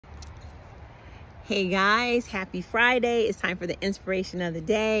Hey guys, happy Friday. It's time for the inspiration of the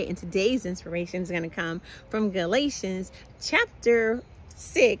day. And today's inspiration is going to come from Galatians chapter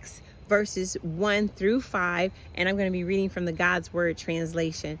 6, verses 1 through 5. And I'm going to be reading from the God's Word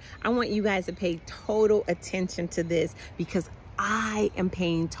translation. I want you guys to pay total attention to this because I am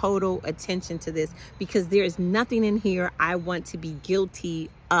paying total attention to this because there is nothing in here I want to be guilty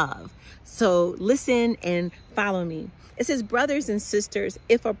of. So listen and follow me. It says, brothers and sisters,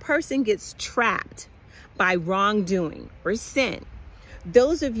 if a person gets trapped by wrongdoing or sin,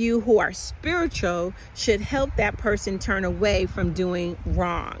 those of you who are spiritual should help that person turn away from doing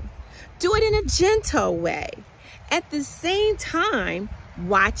wrong. Do it in a gentle way. At the same time,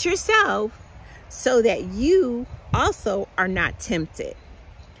 watch yourself so that you also are not tempted.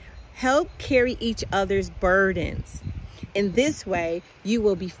 Help carry each other's burdens. In this way, you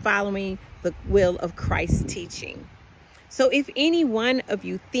will be following the will of Christ's teaching. So if any one of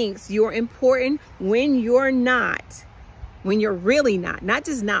you thinks you're important when you're not, when you're really not, not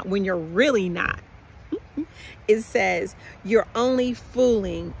just not, when you're really not, it says you're only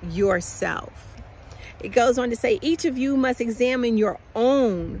fooling yourself. It goes on to say, each of you must examine your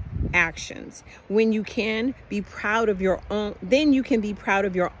own actions. When you can be proud of your own, then you can be proud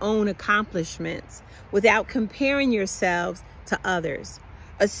of your own accomplishments without comparing yourselves to others.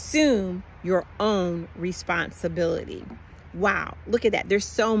 Assume your own responsibility. Wow, look at that. There's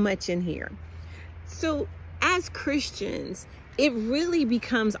so much in here. So as Christians, it really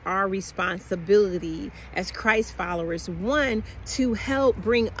becomes our responsibility as Christ followers, one, to help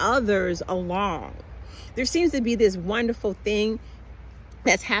bring others along. There seems to be this wonderful thing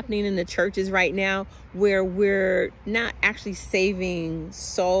that's happening in the churches right now where we're not actually saving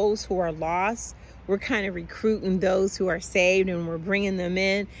souls who are lost. We're kind of recruiting those who are saved and we're bringing them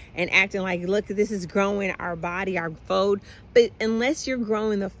in and acting like, look, this is growing our body, our fold. But unless you're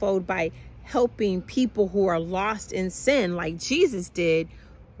growing the fold by helping people who are lost in sin like Jesus did,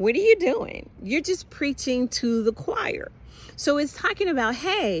 what are you doing? You're just preaching to the choir. So it's talking about,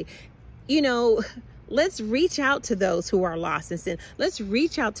 hey, you know, let's reach out to those who are lost in sin. Let's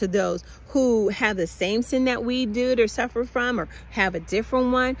reach out to those who have the same sin that we do or suffer from or have a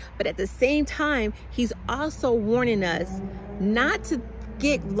different one. But at the same time, he's also warning us not to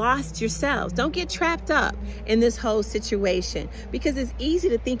get lost yourselves. Don't get trapped up in this whole situation because it's easy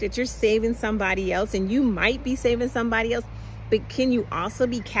to think that you're saving somebody else and you might be saving somebody else. But can you also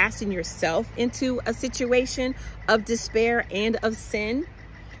be casting yourself into a situation of despair and of sin?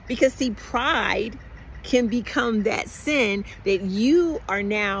 Because see, pride can become that sin that you are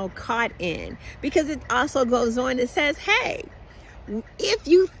now caught in, because it also goes on, it says, hey, if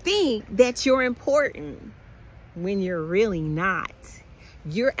you think that you're important when you're really not,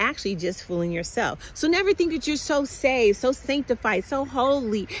 you're actually just fooling yourself. So never think that you're so saved, so sanctified, so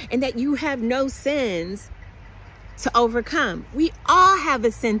holy, and that you have no sins to overcome. We all have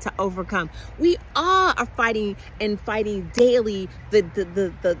a sin to overcome. We all are fighting daily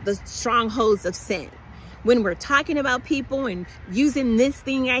the strongholds of sin. When we're talking about people and using this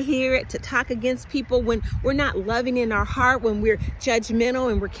thing I hear to talk against people, when we're not loving in our heart, when we're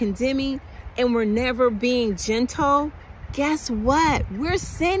judgmental and we're condemning and we're never being gentle, guess what? We're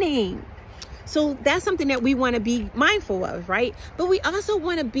sinning. So that's something that we want to be mindful of, right? But we also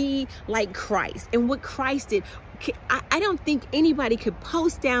want to be like Christ and what Christ did. I don't think anybody could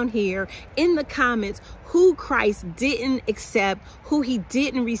post down here in the comments who Christ didn't accept, who he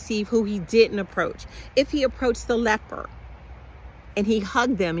didn't receive, who he didn't approach. If he approached the leper and he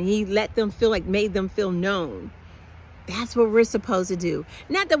hugged them and he let them feel like, made them feel known, that's what we're supposed to do.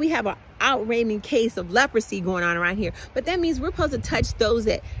 Not that we have an outrageous case of leprosy going on around here, but that means we're supposed to touch those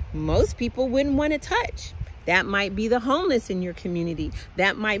that most people wouldn't want to touch. That might be the homeless in your community.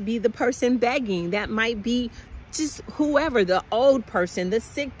 That might be the person begging. That might be just whoever, the old person, the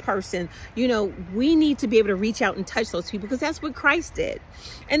sick person. You know, we need to be able to reach out and touch those people because that's what Christ did.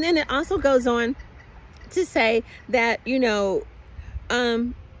 And then it also goes on to say that, you know,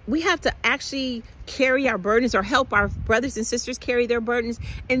 we have to actually carry our burdens or help our brothers and sisters carry their burdens.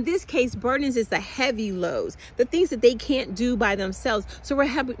 In this case, burdens is the heavy loads, the things that they can't do by themselves. So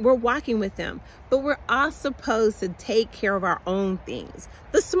we're walking with them, but we're all supposed to take care of our own things,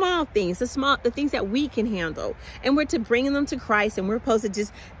 the small things, the things that we can handle. And we're to bring them to Christ, and we're supposed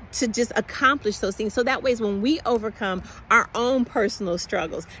to just accomplish those things. So that way is when we overcome our own personal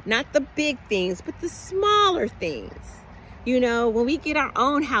struggles, not the big things, but the smaller things. You know, when we get our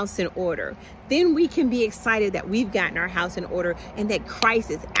own house in order, then we can be excited that we've gotten our house in order and that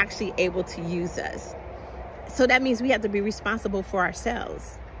Christ is actually able to use us. So that means we have to be responsible for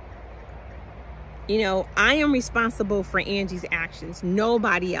ourselves. You know, I am responsible for Angie's actions.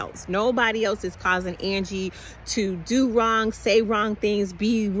 Nobody else. Nobody else is causing Angie to do wrong, say wrong things,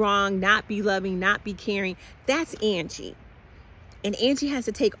 be wrong, not be loving, not be caring. That's Angie. And Angie has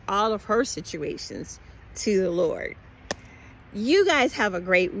to take all of her situations to the Lord. You guys have a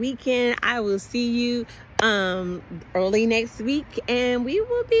great weekend. I will see you early next week, and we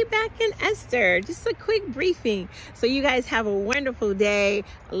will be back in Esther. Just a quick briefing. So you guys have a wonderful day.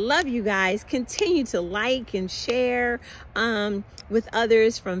 Love you guys. Continue to like and share with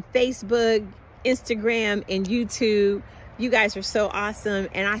others from Facebook, Instagram, and YouTube. You guys are so awesome,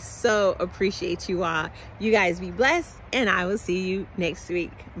 and I so appreciate you all. You guys be blessed, and I will see you next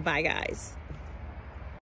week. Bye, guys.